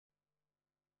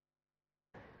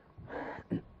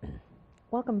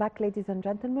Welcome back, ladies and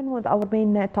gentlemen, with our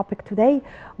main topic today.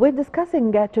 We're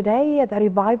discussing today the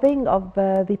reviving of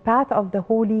the path of the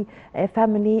Holy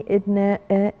Family in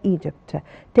Egypt.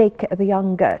 Take the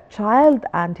young child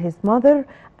and his mother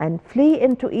and flee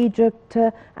into Egypt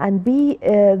and be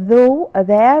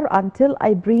there until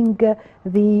I bring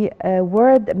the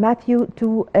word. Matthew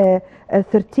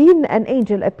 2:13. An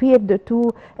angel appeared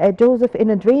to Joseph in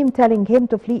a dream, telling him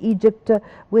to flee Egypt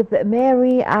with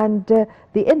Mary and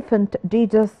the infant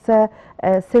Jesus,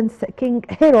 since King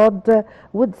Herod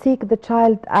would seek the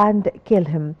child and kill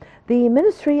him. The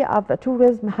Ministry of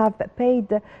Tourism have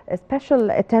paid special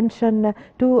attention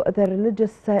to the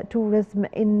religious tourism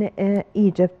in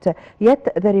Egypt.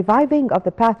 Yet the reviving of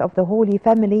the path of the Holy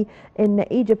Family in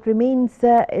Egypt remains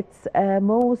its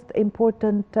most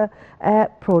important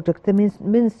project. The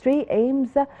ministry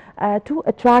aims to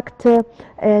attract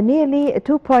nearly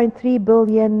 2.3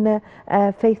 billion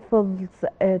faithfuls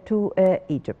to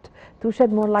Egypt. To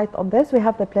shed more light on this, we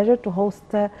have the pleasure to host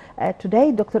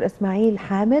today Dr. Ismail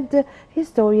Hamid,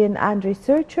 historian and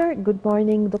researcher. Good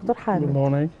morning, Dr. Hamid. Good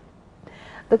morning.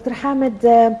 Dr. Hamid,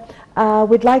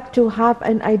 we'd like to have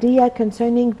an idea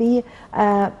concerning the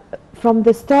from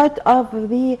the start of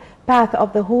the path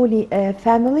of the Holy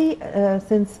Family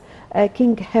since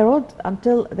King Herod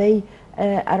until they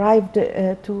arrived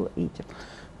to Egypt.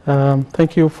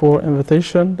 Thank you for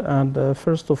invitation, and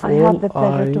first of all, I have the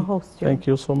pleasure to host you. Thank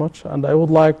you so much, and I would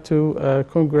like to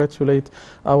congratulate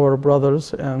our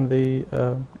brothers and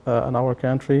in our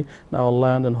country, in our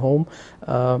land and home,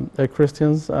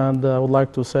 Christians, and I would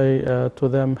like to say to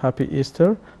them Happy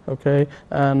Easter. Okay,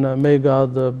 and may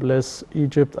God bless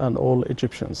Egypt and all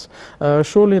Egyptians.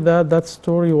 Surely that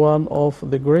story, one of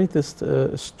the greatest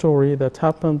story that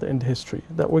happened in history,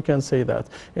 that we can say that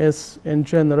is in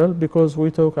general, because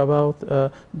we talk about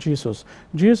Jesus.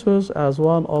 Jesus as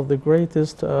one of the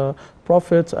greatest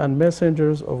prophets and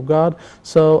messengers of God.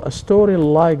 So a story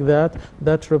like that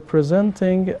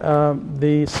representing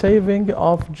the saving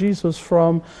of Jesus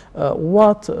from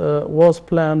what was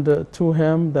planned to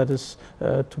him, that is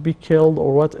to be killed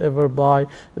or whatever by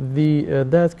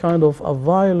that kind of a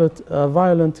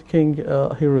violent King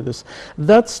Herod.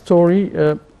 That story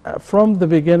from the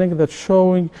beginning, that's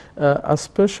showing a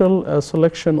special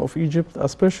selection of Egypt, a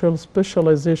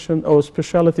specialization or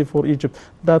speciality for Egypt,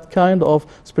 that kind of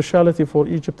speciality for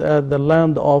Egypt as the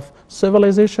land of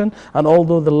civilization, and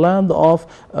although the land of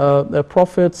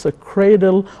prophets, a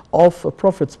cradle of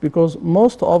prophets, because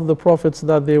most of the prophets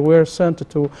that they were sent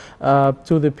to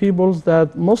the peoples,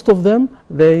 that most of them,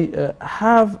 they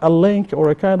have a link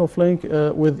or a kind of link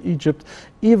with Egypt,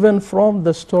 even from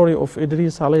the story of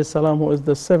Idris alayhi salam, who is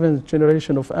the 7th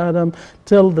generation of Adam,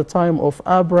 till the time of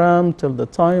Abraham, till the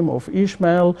time of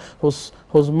Ismail, whose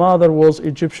mother was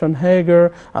Egyptian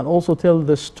Hagar, and also tell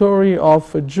the story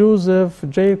of Joseph,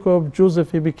 Jacob.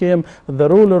 Joseph, he became the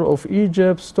ruler of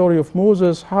Egypt, story of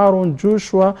Moses, Harun,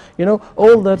 Joshua, you know,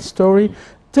 all that story,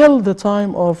 till the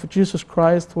time of Jesus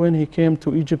Christ when he came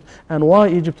to Egypt, and why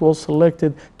Egypt was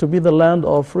selected to be the land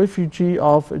of refugee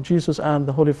of Jesus and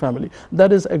the Holy Family.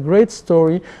 That is a great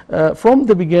story. From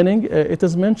the beginning, it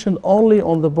is mentioned only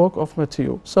on the book of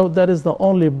Matthew. So that is the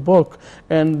only book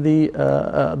in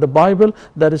the Bible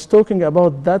that is talking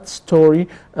about that story,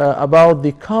 about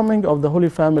the coming of the Holy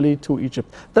Family to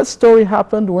Egypt. That story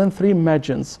happened when 3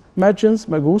 Magus,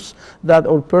 that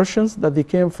or Persians, that they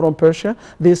came from Persia,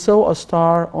 they saw a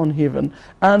star on heaven,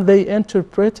 and they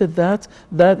interpreted that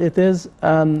it is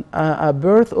a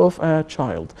birth of a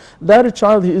child. That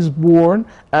child, he is born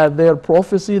at their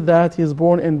prophecy that he is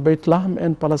born in Bethlehem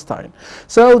in Palestine.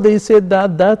 So they said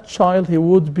that child, he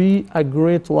would be a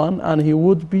great one, and he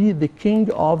would be the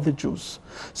king of the Jews.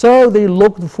 So they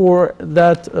looked for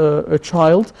that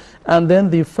child, and then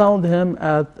they found him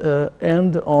at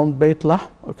end on Bethlehem,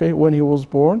 okay, when he was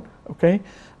born, okay,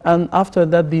 and after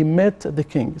that they met the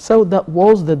king. So that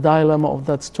was the dilemma of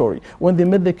that story. When they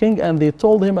met the king and they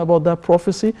told him about that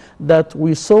prophecy, that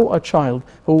we saw a child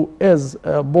who is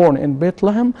born in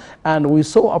Bethlehem, and we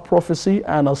saw a prophecy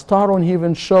and a star on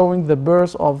heaven showing the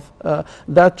birth of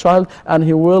that child, and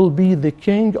he will be the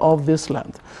king of this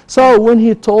land. So when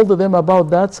he told them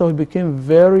about that, so he became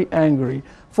very angry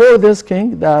for this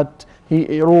king, that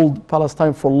he ruled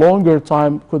Palestine for longer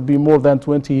time, could be more than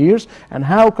 20 years, and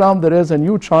how come there is a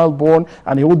new child born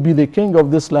and he would be the king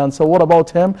of this land? So what about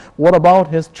him? What about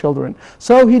his children?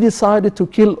 So he decided to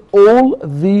kill all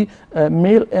the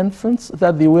male infants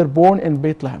that they were born in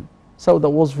Bethlehem. So that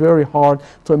was very hard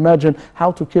to imagine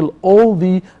how to kill all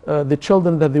the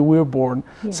children that they were born.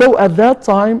 Yes. So at that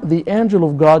time, the angel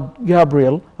of God,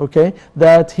 Gabriel, okay,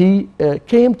 that he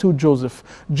came to Joseph.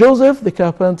 Joseph, the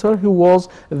carpenter, who was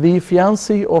the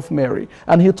fiancé of Mary.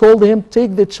 And he told him,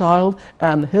 take the child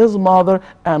and his mother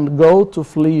and go to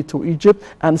flee to Egypt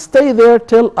and stay there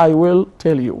till I will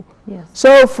tell you. Yes.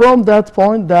 So from that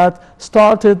point, that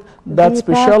started that The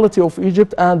speciality of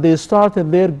Egypt, and they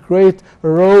started their great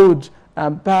road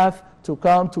and path to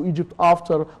come to Egypt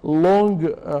after long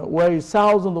ways,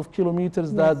 thousands of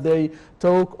kilometers that they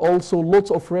took, also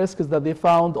lots of risks that they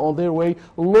found on their way,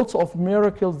 lots of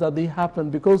miracles that they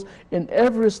happened, because in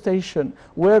every station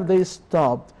where they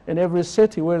stopped, in every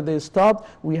city where they stopped,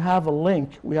 we have a link.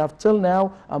 We have till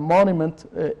now a monument,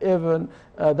 even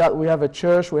that we have a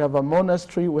church, we have a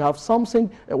monastery, we have something,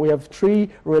 we have tree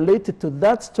related to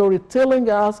that story telling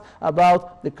us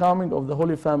about the coming of the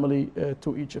Holy Family to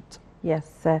Egypt. Yes.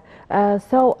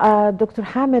 So, Dr.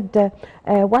 Hamid,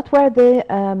 what were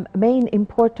the main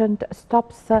important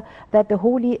stops that the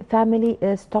Holy Family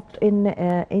stopped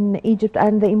in Egypt,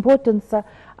 and the importance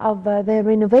of the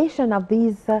renovation of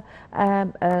these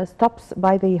stops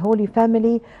by the Holy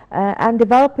Family and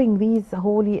developing these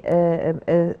holy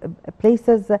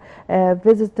places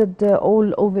visited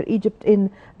all over Egypt?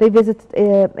 They visited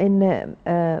in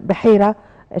Bahira,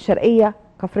 Sharqiyya,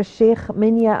 Kafr al-Sheikh,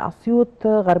 Minya, Asyut,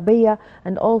 Gharbiya,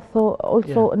 and also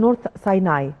North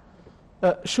Sinai.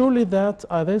 Surely that,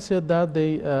 they said that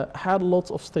they had lots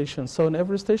of stations. So in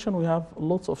every station we have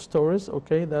lots of stories,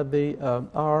 okay, that they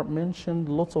are mentioned,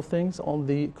 lots of things on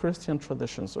the Christian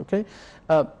traditions, okay.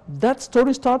 That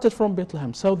story started from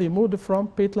Bethlehem. So they moved from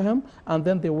Bethlehem and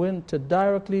then they went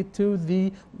directly to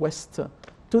the west.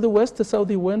 To the west, so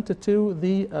they went to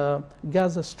the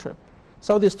Gaza Strip.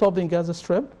 So they stopped in Gaza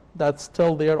Strip. That's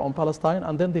still there on Palestine,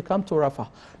 and then they come to Rafah.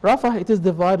 Rafah, it is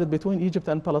divided between Egypt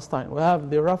and Palestine. We have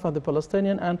the Rafah, the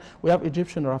Palestinian, and we have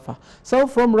Egyptian Rafah. So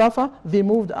from Rafah, they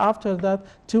moved after that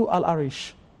to Al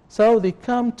Arish. So they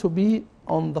come to be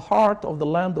on the heart of the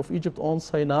land of Egypt on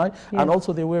Sinai, and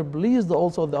also they were blessed.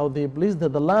 They blessed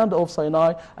the land of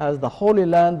Sinai as the holy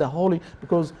land, the holy,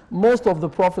 because most of the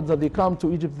prophets that they come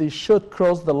to Egypt, they should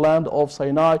cross the land of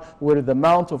Sinai, where the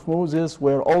Mount of Moses,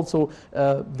 where also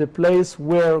the place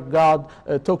where God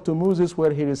talked to Moses,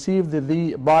 where he received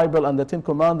the Bible and the Ten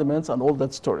Commandments and all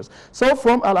that stories. So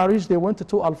from Al Arish they went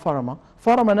to Al Farama.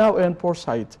 Farama now in Port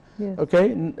Said. Yes.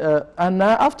 Okay, and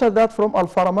now after that from Al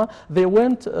Farama they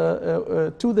went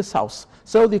to the south.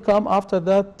 So they come after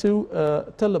that to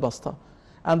Tel Basta.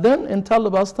 And then in Tel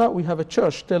Basta we have a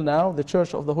church till now, the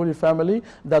Church of the Holy Family,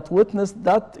 that witnessed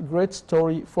that great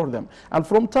story for them. And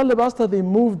from Tel Basta they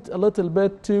moved a little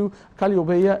bit to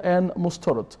Calliopeia and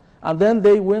Mustarad. And then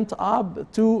they went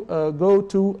up to go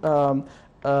to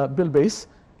Bilbais.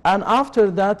 And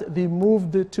after that they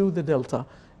moved to the Delta.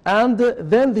 And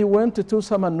then they went to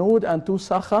Samanud and to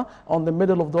Sakha on the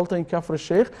middle of Delta in Kafr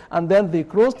al-Sheikh, and then they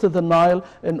crossed the Nile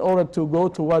in order to go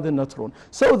to Wadi Natron.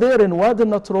 So there in Wadi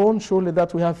Natron, surely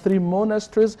that we have 3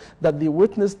 monasteries that they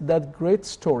witnessed that great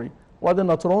story. Wadi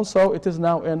Natron, so it is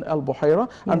now in Al Buhaira,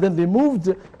 and then they moved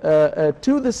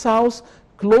to the south,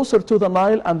 closer to the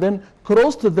Nile, and then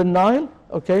crossed the Nile,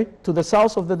 okay, to the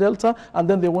south of the Delta, and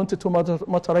then they went to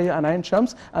Mataraya and Ain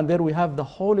Shams, and there we have the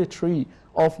holy tree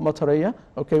of Mataraya,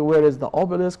 okay, where is the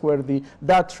obelisk, where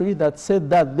that tree that said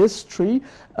that this tree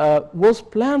was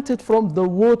planted from the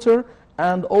water,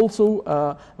 and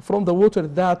also from the water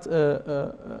that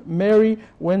Mary,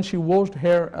 when she washed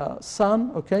her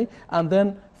son, okay, and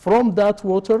then from that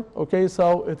water, okay,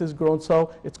 so it is grown,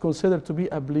 so it's considered to be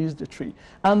a blessed tree.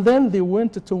 And then they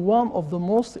went to one of the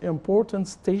most important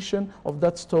station of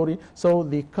that story, so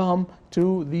they come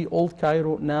to the Old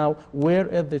Cairo now, where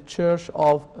at the church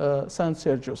of San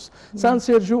Sergius. San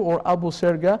Sergio or Abu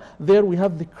Serga, there we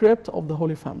have the crypt of the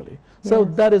Holy Family. So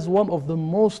that is one of the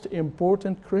most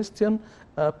important Christian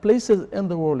places in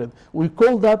the world. We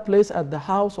call that place at the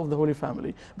house of the Holy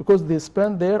Family, because they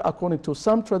spend there, according to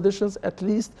some traditions, at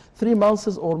least 3 months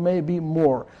or maybe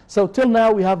more. So till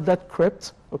now we have that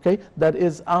crypt, okay, that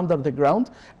is under the ground,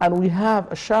 and we have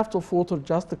a shaft of water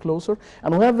just closer,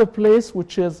 and we have a place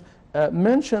which is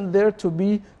mentioned there to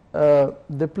be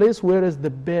the place where is the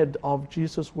bed of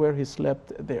Jesus, where he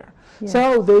slept there.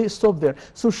 So they stopped there.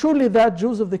 So surely that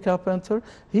Joseph the carpenter,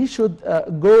 he should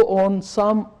go on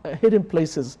some hidden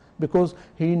places, because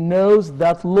he knows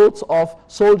that lots of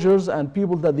soldiers and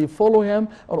people that they follow him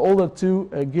in order to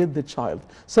get the child.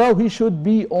 So he should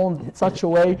be on such a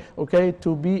way, okay,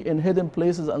 to be in hidden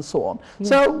places and so on.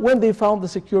 So when they found the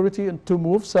security and to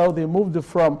move, so they moved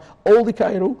from Old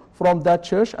Cairo, from that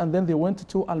church, and then they went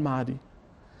to Al-Mahdi.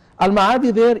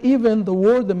 Al-Ma'adi there, even the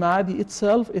word Ma'adi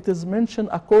itself, it is mentioned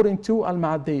according to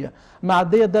Al-Ma'adiyya.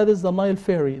 Ma'adiyya, that is the Nile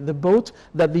ferry, the boat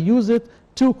that they use it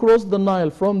to cross the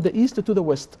Nile from the east to the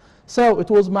west. So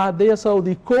it was Ma'adiyya, so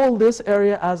they call this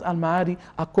area as Al-Ma'adi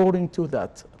according to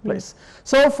that place.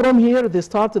 So from here, they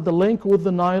started the link with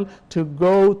the Nile to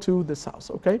go to the south,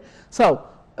 okay? So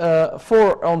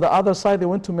on the other side, they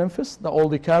went to Memphis, the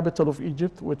old capital of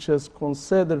Egypt, which is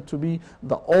considered to be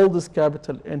the oldest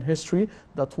capital in history,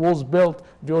 that was built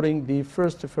during the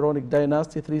first Pharaonic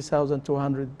dynasty,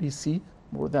 3200 BC,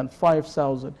 more than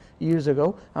 5,000 years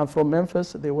ago. And from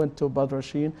Memphis, they went to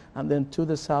Badrashin, and then to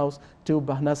the south to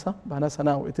Bahnasa. Bahnasa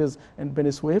now it is in Beni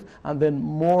Suef, and then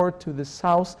more to the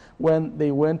south when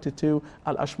they went to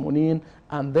Al-Ashmonin,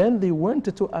 and then they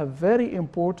went to a very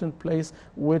important place,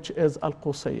 which is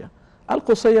Al-Qusayya.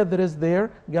 Al-Qusayya, there is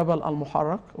there, Jabal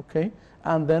Al-Muharraq, okay?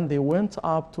 And then they went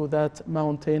up to that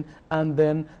mountain, and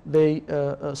then they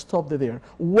stopped there.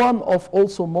 One of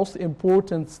also most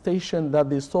important station that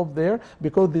they stopped there,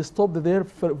 because they stopped there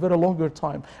for a very longer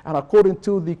time. And according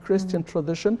to the Christian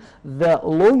tradition, the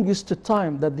longest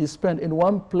time that they spent in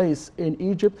one place in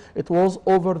Egypt, it was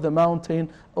over the mountain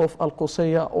of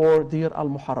Al-Qusayya or Dir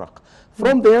Al-Muharraq.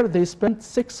 From there, they spent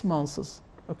 6 months.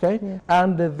 Okay, yes.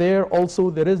 And there also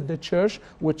there is the church,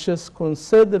 which is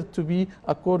considered to be,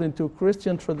 according to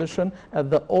Christian tradition,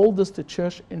 the oldest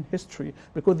church in history,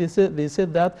 because they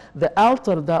said that the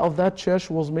altar of that church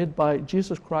was made by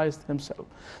Jesus Christ himself.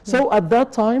 Yes. So at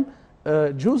that time,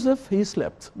 Joseph, he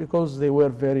slept because they were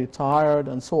very tired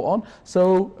and so on.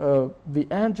 So the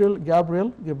angel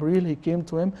Gabriel, he came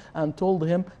to him and told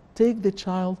him, take the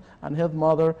child and his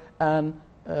mother and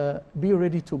be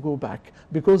ready to go back,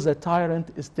 because the tyrant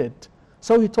is dead.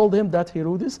 So he told him that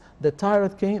Herodes, the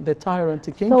tyrant king,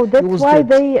 so that's why dead.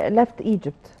 They left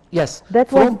Egypt. Yes. That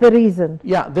was the reason.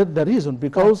 Yeah, that's the reason,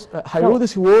 because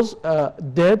Herodes, he was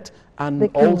dead, and the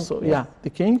king, also, yes. The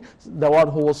king, the one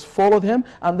who was followed him,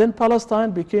 and then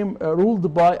Palestine became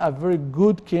ruled by a very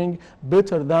good king,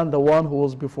 better than the one who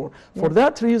was before. Yes. For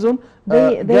that reason,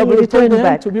 Gabriel told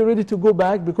him to be ready to go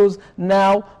back, because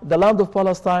now the land of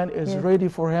Palestine is ready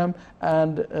for him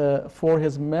and for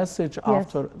his message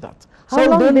after that. How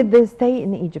long did they stay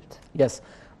in Egypt? Yes.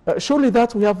 Surely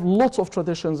that we have lots of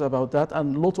traditions about that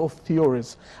and lots of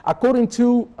theories. According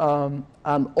to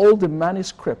an old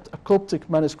manuscript, a Coptic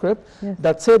manuscript,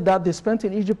 that said that they spent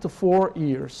in Egypt 4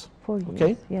 years. 4 years.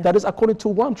 Okay, that is according to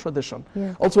one tradition.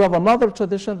 Also, we have another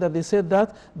tradition that they said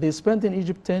that they spent in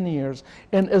Egypt 10 years.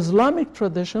 In Islamic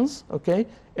traditions, okay,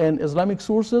 in Islamic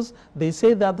sources, they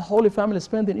say that the Holy Family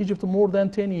spent in Egypt more than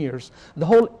 10 years. The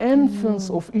whole infance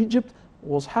of Egypt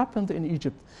happened in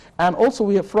Egypt. And also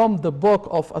we have from the book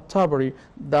of At-Tabari,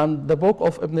 then the book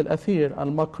of Ibn al-Athir,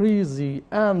 al-Makrizi,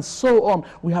 and so on.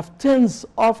 We have tens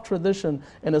of tradition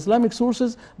in Islamic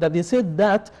sources that they said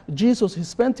that Jesus, he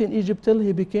spent in Egypt till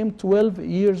he became 12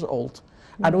 years old.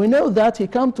 And we know that he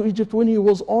came to Egypt when he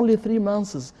was only 3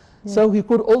 months. So he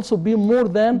could also be more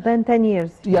than 10 years.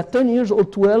 Yeah, 10 years or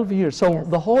 12 years. So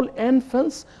the whole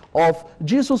infance of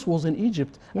Jesus was in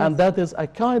Egypt. And that is a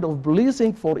kind of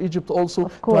blessing for Egypt also,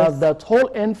 to have that whole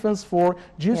infance for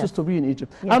Jesus to be in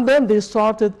Egypt. And then they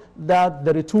started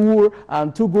the retour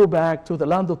and to go back to the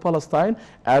land of Palestine.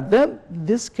 And then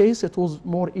this case, it was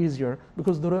more easier,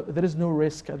 because there is no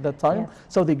risk at that time.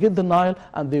 So they get the Nile,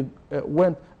 and they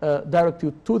went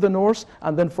directly to the north,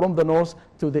 and then from the north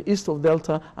to the east of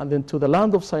Delta, and then to the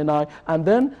land of Sinai, and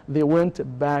then they went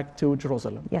back to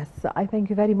Jerusalem. Yes, I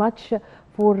thank you very much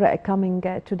for coming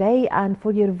today and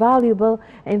for your valuable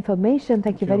information.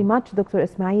 Thank you very much, Dr.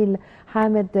 Ismail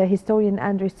Hamid, historian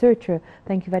and researcher.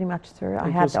 Thank you very much, sir. I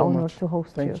had the honor to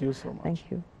host you. Thank you so much.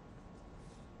 Thank you.